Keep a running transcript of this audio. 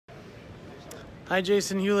Hi,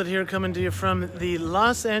 Jason Hewlett here, coming to you from the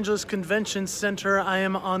Los Angeles Convention Center. I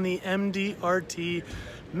am on the MDRT $1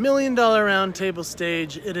 Million Round Table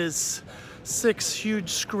stage. It is 6 huge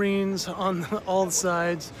screens on all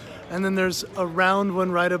sides, and then there's a round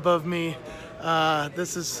one right above me.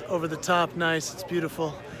 This is over the top, nice, it's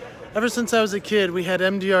beautiful. Ever since I was a kid, we had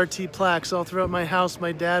MDRT plaques all throughout my house.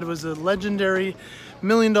 My dad was a legendary $1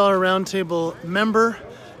 Million Round Table member,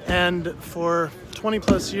 and for 20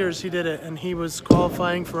 plus years he did it, and he was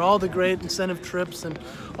qualifying for all the great incentive trips and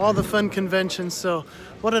all the fun conventions. So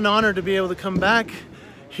what an honor to be able to come back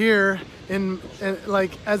here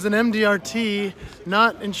like as an MDRT,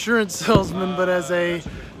 not insurance salesman, but as a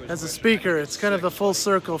speaker. It's kind of a full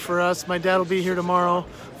circle for us. My dad will be here tomorrow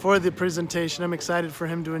for the presentation. I'm excited for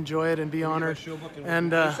him to enjoy it and be honored.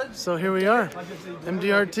 And so here we are,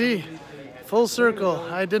 MDRT, full circle.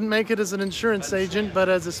 I didn't make it as an insurance agent, but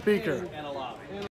as a speaker.